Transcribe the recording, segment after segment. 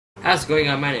How's it going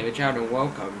on? My name is Chowder and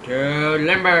welcome to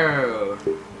Limbo.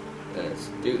 Let's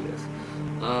do this.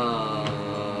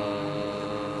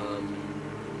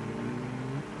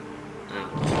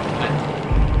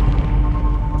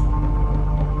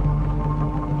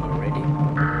 Already?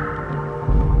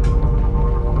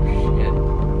 Shit.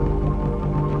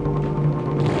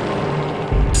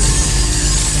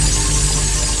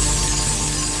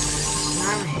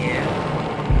 I'm here.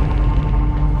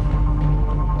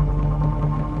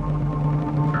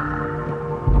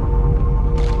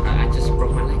 I just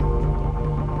broke my leg.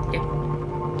 Yep.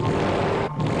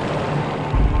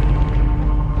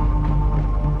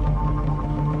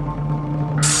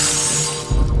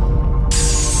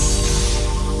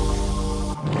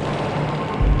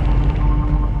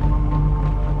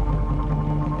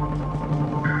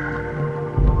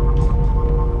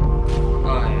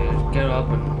 Get up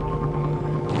and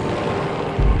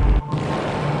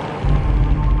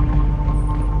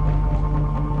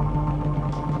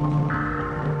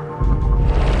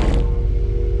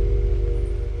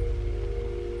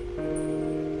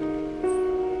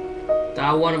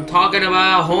that what I'm talking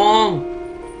about, home.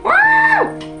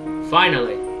 Woo!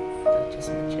 Finally. That's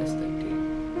just majestic, dude.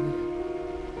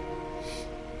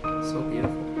 So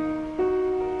beautiful.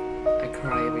 I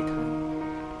cry every time.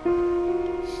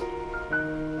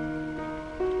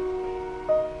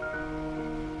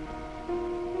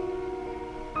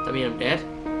 I mean, I'm dead.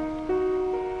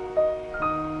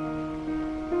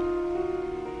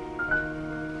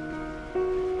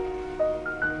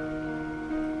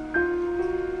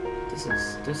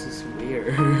 This is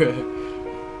weird.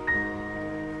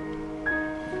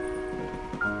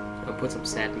 I'll put some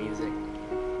sad music.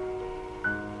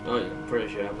 Oh yeah, I'm pretty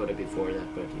sure I put it before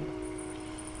that, but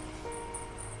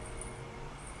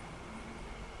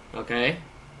yeah. Okay.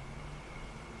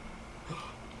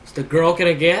 Is the girl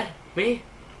gonna get me?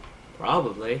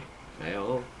 Probably. I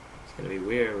hope. It's gonna be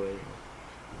weird. But...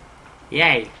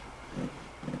 Yay!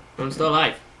 I'm still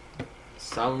alive.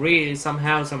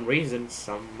 Somehow, reason.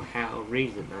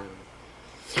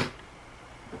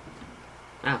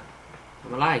 Oh,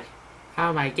 I'm alive.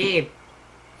 Oh my god.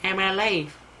 I'm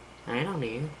alive. I don't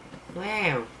know.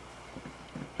 Wow.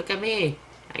 Look at me.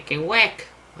 I can whack.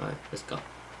 Alright, let's go.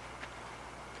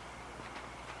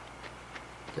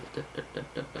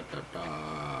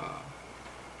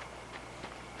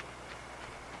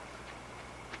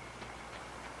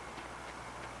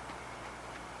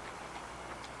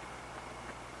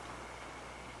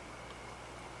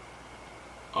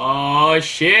 Oh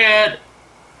shit!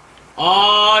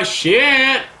 Oh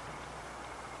shit!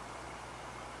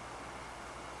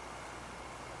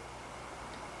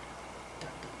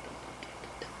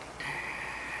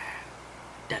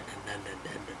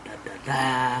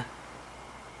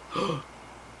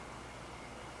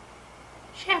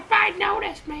 Somebody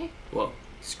noticed me. Whoa,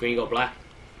 screen go black.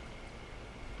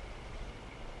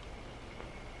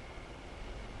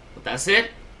 But that's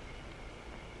it?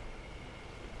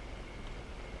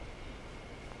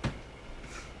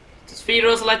 This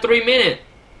video is like 3 minutes.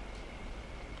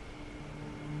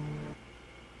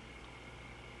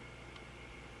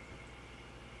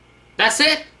 That's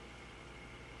it?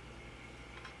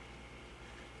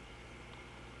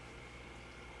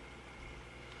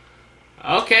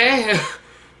 Okay.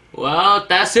 Well,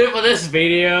 that's it for this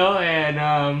video,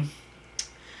 and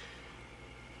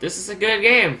this is a good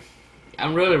game.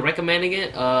 I'm really recommending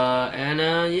it,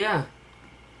 yeah.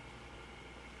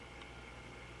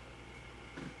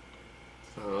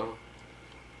 So,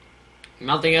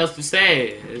 nothing else to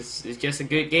say. It's just a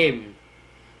good game.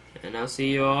 And I'll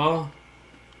see you all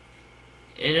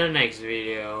in the next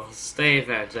video. Stay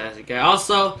fantastic, guys.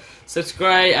 Also,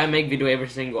 subscribe. I make video every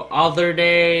single other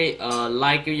day.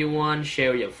 Like if you want,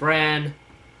 share with your friend.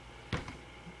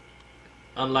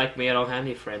 Unlike me, I don't have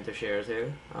any friends to share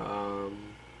to.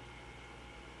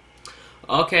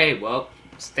 Okay, well,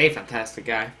 stay fantastic,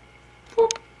 guy.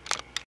 Whoop.